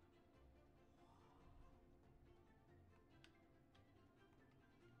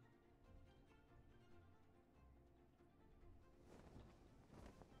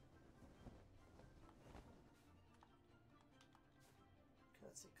 Okay,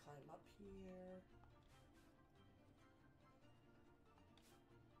 let's see. Climb up here.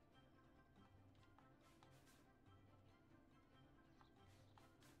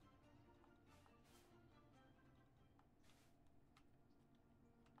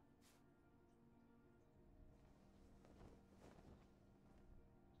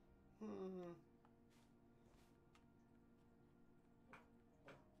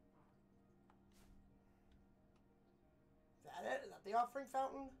 Is that it? Is that the offering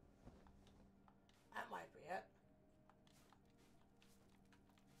fountain? That might be it.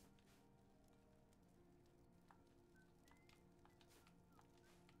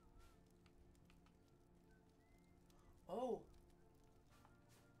 Oh.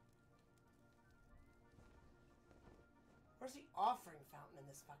 Where's the offering fountain in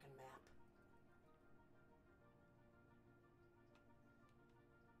this fucking map?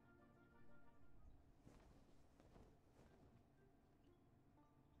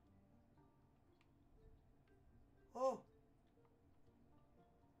 Oh.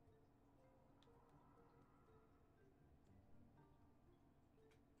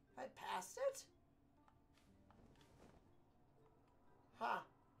 I passed it? Huh.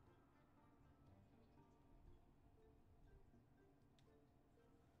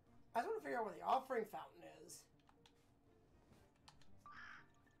 I just want to figure out where the offering fountain is.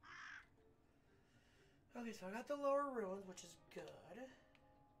 Okay, so I got the lower ruins, which is good.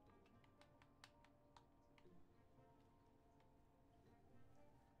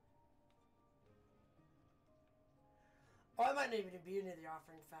 Oh, I might not even be near the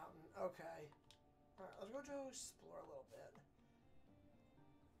offering fountain. Okay. Alright, let's go to explore a little bit.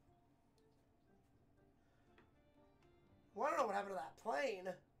 Well, I don't know what happened to that plane.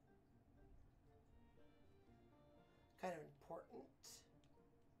 Kind of important.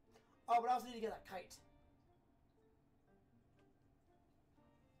 Oh, but I also need to get that kite.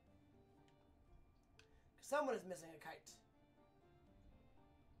 Someone is missing a kite.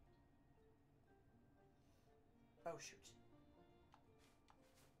 Oh, shoot.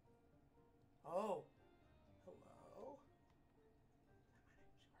 Oh. Hello.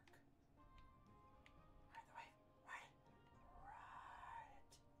 That might actually work. Right the way. Right.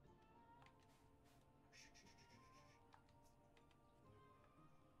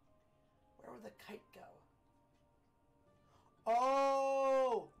 Where would the kite go?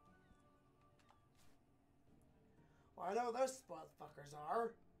 Oh! Well, I know where those spoiled fuckers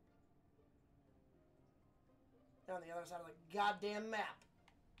are. They're on the other side of the goddamn map.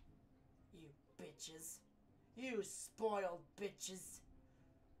 You bitches. You spoiled bitches.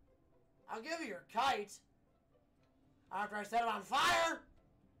 I'll give you your kite. After I set it on fire.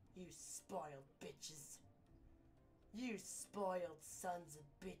 You spoiled bitches. You spoiled sons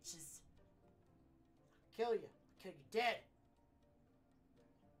of bitches. I'll kill you. I'll kill you dead.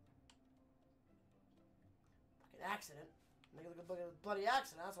 Fucking accident. Make it look like a bloody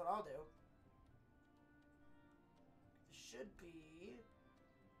accident. That's what I'll do. Should be...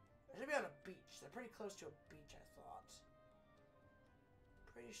 It should be on a beach. They're pretty close to a beach, I thought.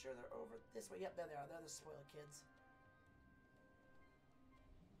 Pretty sure they're over this way. Yep, there they are. They're the spoiled kids.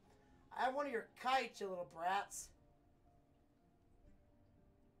 I have one of your kites, you little brats.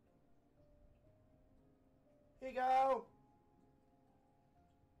 Here you go.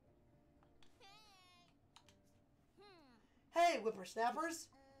 Hey, whippersnappers.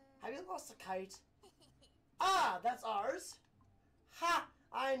 Have you lost a kite? Ah, that's ours. Ha!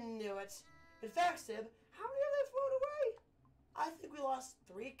 I knew it. In fact, Sib, how many have they flown away? I think we lost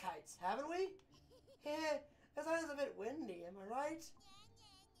 3 kites, haven't we? Heh, it's always a bit windy, am I right?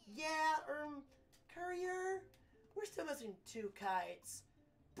 Yeah, courier? We're still missing 2 kites.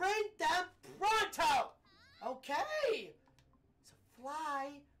 Bring them pronto! Okay! So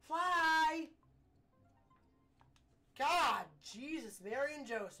fly, fly! God, Jesus, Mary and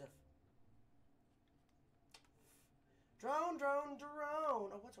Joseph. Drone, drone,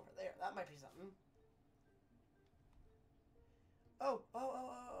 drone. Oh, what's over there? That might be something. Oh,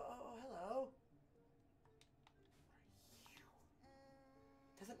 hello.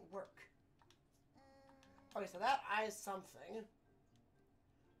 Doesn't work. Okay, so that eyes something.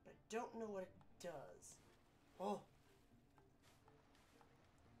 But I don't know what it does. Oh.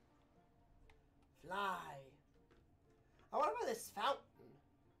 Fly. I want to buy this fountain.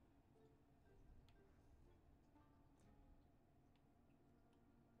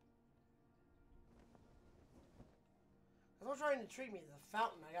 What's trying to intrigue me? The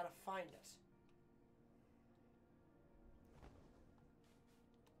fountain. I gotta find it.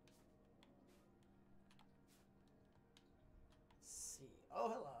 Let's see. Oh,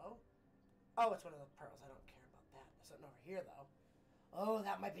 hello. Oh, it's one of the pearls. I don't care about that. There's something over here, though. Oh,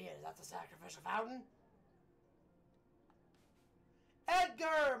 that might be it. Is that the sacrificial fountain?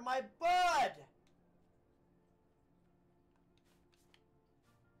 Edgar, my bud!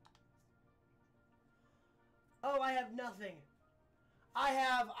 Oh, I have nothing. I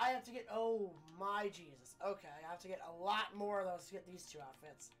have to get, oh my Jesus. Okay, I have to get a lot more of those to get these 2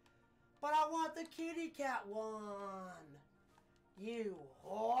 outfits. But I want the kitty cat one. You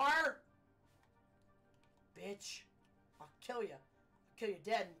whore. Bitch. I'll kill you. I'll kill you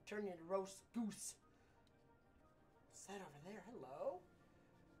dead and turn you into roast goose. What's that over there? Hello?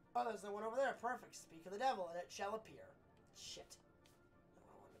 Oh, there's the one over there. Perfect. Speak of the devil and it shall appear. Shit. Not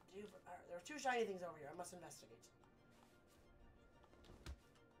what I wanted to do, but alright. There are 2 shiny things over here. I must investigate.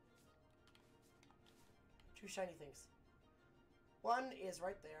 2 shiny things. One is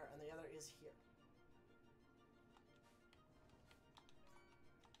right there, and the other is here.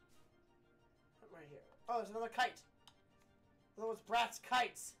 Right here. Oh, there's another kite. Those Brat's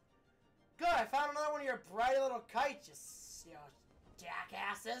kites. Good, I found another one of your bright little kites, you know,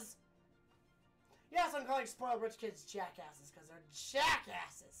 jackasses. Yes, I'm calling spoiled rich kids jackasses, because they're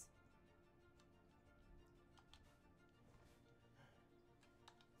jackasses.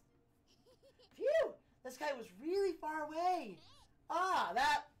 Phew! This guy was really far away. Ah,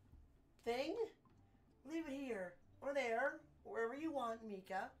 that thing? Leave it here. Or there. Wherever you want,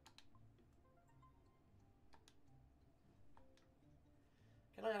 Mika.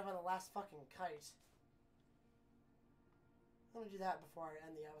 I gotta find the last fucking kite. I'm gonna do that before I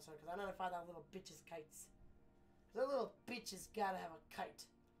end the episode, because I gotta find that little bitch's kites. Because that little bitch's gotta have a kite.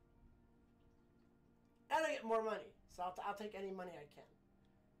 And I get more money. So I'll take any money I can.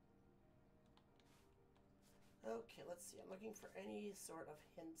 Okay, let's see. I'm looking for any sort of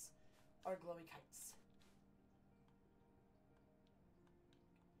hints or glowy kites.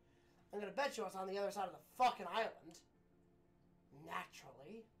 I'm gonna bet you it's on the other side of the fucking island.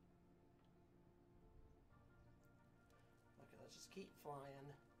 Naturally. Okay, let's just keep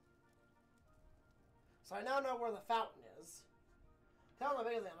flying. So I now know where the fountain is. Tell me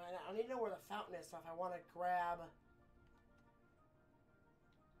basically, I need to know where the fountain is, so if I want to grab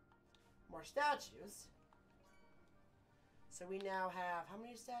more statues. So we now have, how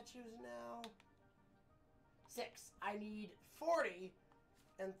many statues now? 6. I need 40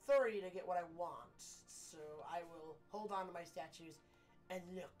 and 30 to get what I want. So I will hold on to my statues and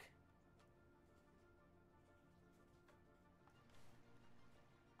look.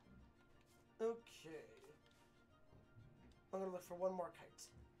 Okay. I'm going to look for one more kite.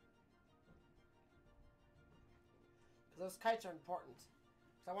 Because those kites are important.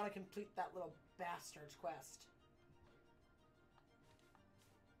 Because I want to complete that little bastard's quest.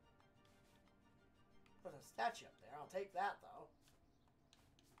 There's a statue up there. I'll take that, though.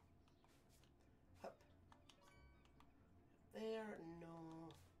 Hup. There,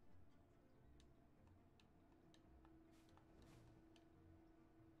 no.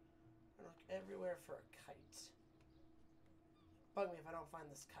 I look everywhere for a kite. Bug me if I don't find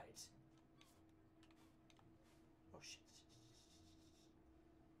this kite. Oh, shit.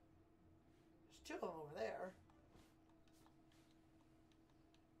 There's 2 of them over there.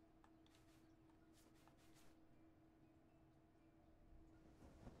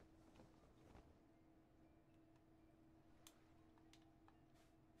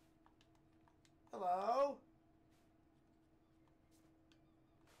 Hello?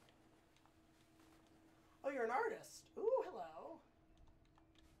 Oh, you're an artist. Ooh, hello.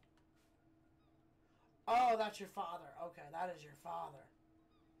 Oh, that's your father. Okay, that is your father.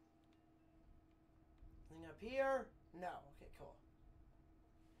 Anything up here? No. Okay, cool.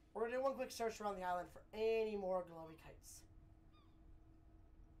 We're going to do one quick search around the island for any more glowy kites.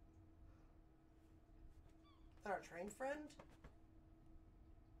 Is that our train friend?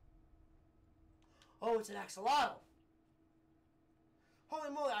 Oh, it's an axolotl. Holy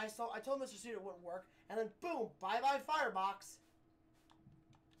moly, I told Mr. Suit it wouldn't work, and then boom, bye-bye firebox.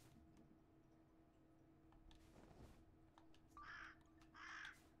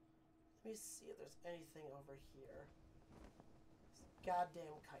 Let me see if there's anything over here. This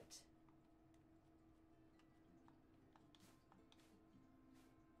goddamn kite.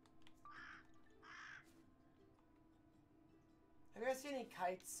 Have you guys seen any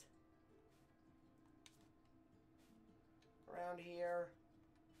kites around here?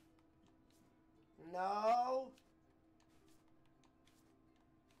 No?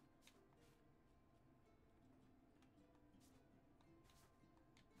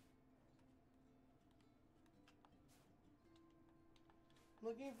 I'm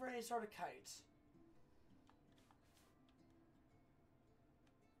looking for any sort of kite.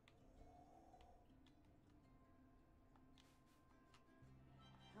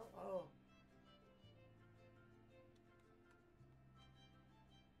 Hello.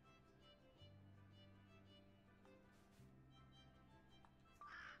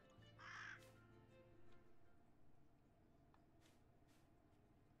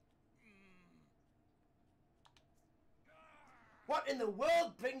 What in the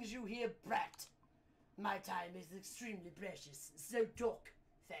world brings you here, brat? My time is extremely precious, so talk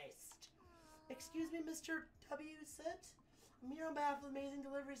fast. Excuse me, Mr. W. Set? I'm here on behalf of Amazing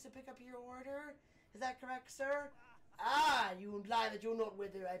Deliveries to pick up your order. Is that correct, sir? Ah, you imply that you're not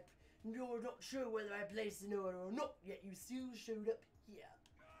sure whether I placed an order or not, yet you still showed up here.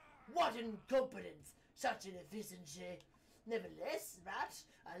 What incompetence! Such inefficiency! Nevertheless, Rat,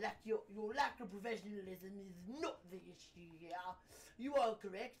 your lack of professionalism is not the issue here. You are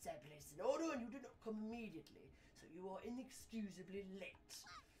correct, I placed an order and you did not come immediately, so you are inexcusably late.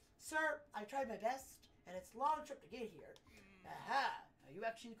 Sir, I tried my best, and it's a long trip to get here. Aha! Are you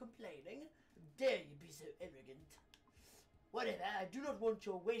actually complaining? Dare you be so arrogant? Whatever, I do not want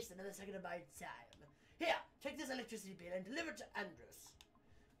you to waste another second of my time. Here, take this electricity bill and deliver it to Andros.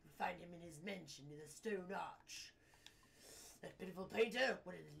 You'll find him in his mansion near the stone arch. That pitiful painter,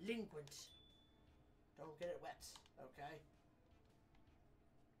 what a delinquent. Don't get it wet, okay?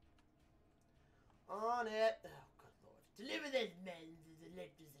 On it. Oh, good lord. Deliver that man the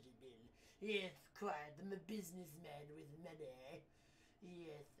electricity bill. Yes, quite. I'm a businessman with money.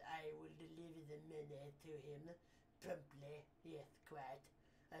 Yes, I will deliver the money to him promptly. Yes, quite.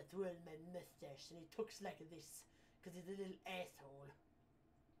 I twirl my mustache and he talks like this because he's a little asshole.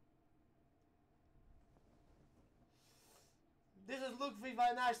 This is look for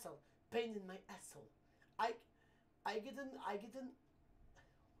my asshole. Pain in my asshole. I get a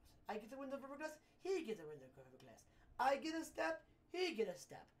window cover glass. He gets a window cover glass. I get a step. He get a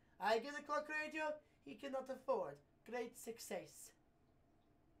step. I give the clock radio he cannot afford. Great success.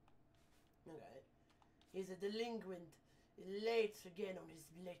 Okay. He's a delinquent. Late again on his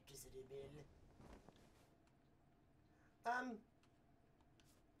electricity bill.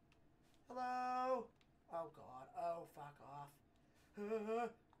 Hello? Oh god. Oh, fuck off.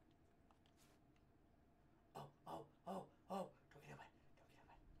 Oh. Don't get away.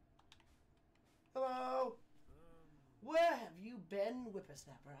 Hello? Where have you been,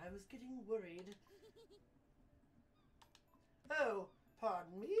 whippersnapper? I was getting worried. Oh,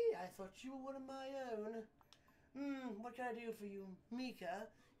 pardon me. I thought you were one of my own. What can I do for you, Mika,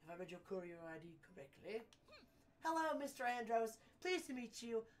 if I read your courier ID correctly? Hello, Mr. Andros. Pleased to meet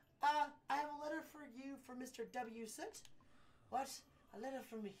you. I have a letter for you from Mr. W. What? A letter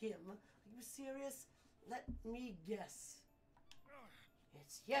from him? Are you serious? Let me guess.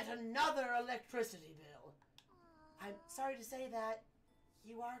 It's yet another electricity bill. I'm sorry to say that.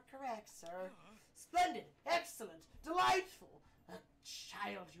 You are correct, sir. Splendid, excellent, delightful. A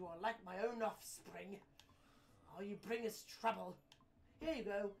child, you are like my own offspring. All you bring is trouble. Here you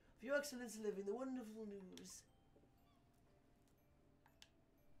go, for your excellence living the wonderful news.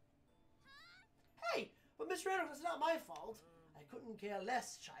 Hey, but Mr. Reynolds, it's not my fault. I couldn't care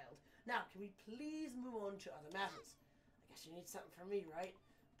less, child. Now, can we please move on to other matters? I guess you need something from me, right?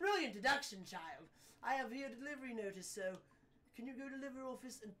 Brilliant deduction, child. I have here a delivery notice, so can you go to the delivery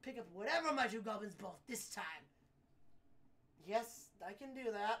office and pick up whatever my two goblins bought this time? Yes, I can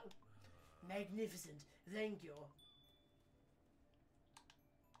do that. Magnificent. Thank you.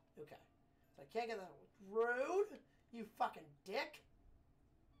 Okay. So I can't get that. Rude? You fucking dick.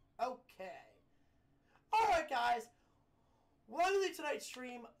 Okay. Alright, guys. Welcome to tonight's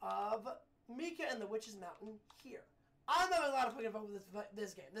stream of Mika and the Witch's Mountain here. I'm having a lot of fucking fun with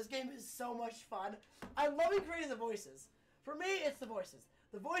this game. This game is so much fun. I love creating the voices. For me, it's the voices.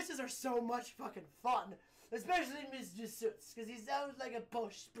 The voices are so much fucking fun. Especially Mr. Suits, because he sounds like a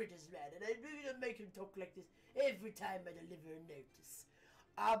posh British man, and I really don't make him talk like this every time I deliver a notice.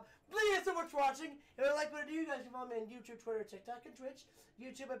 Thank you so much for watching. If you like what I do, you guys can follow me on YouTube, Twitter, TikTok, and Twitch.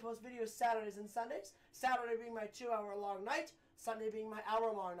 YouTube, I post videos Saturdays and Sundays. Saturday being my 2-hour-long night. Sunday being my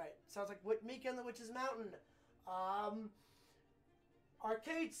hour-long night. Sounds like Mika and the Witch's Mountain.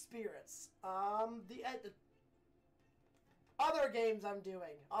 Arcade Spirits. The other games I'm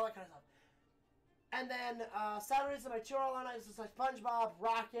doing. All that kind of stuff. And then, Saturdays are my 2-hour-long nights. It's like SpongeBob,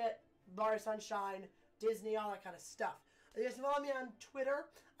 Rocket, Mario Sunshine, Disney, all that kind of stuff. You guys can follow me on Twitter.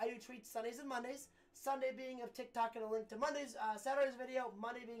 I do tweets Sundays and Mondays. Sunday being a TikTok and a link to Monday's, Saturday's video.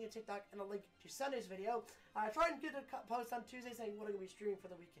 Monday being a TikTok and a link to Sunday's video. I try and get a post on Tuesday saying what I'm going to be streaming for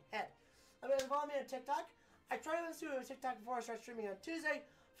the week ahead. You guys can follow me on TikTok. I try to do a TikTok before I start streaming on Tuesday,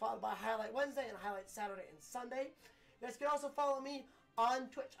 followed by Highlight Wednesday and Highlight Saturday and Sunday. You guys can also follow me on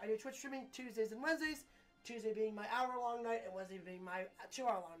Twitch. I do Twitch streaming Tuesdays and Wednesdays. Tuesday being my hour-long night and Wednesday being my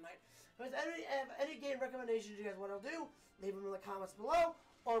 2-hour-long night. If there's any game recommendations you guys want to do, leave them in the comments below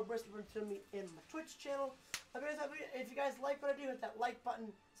or whisper them to me in my Twitch channel. If you guys like what I do, hit that like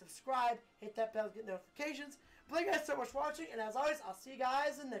button, subscribe, hit that bell to get notifications. But thank you guys so much for watching, and as always, I'll see you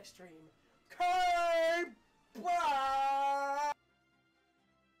guys in the next stream. Okay, bye!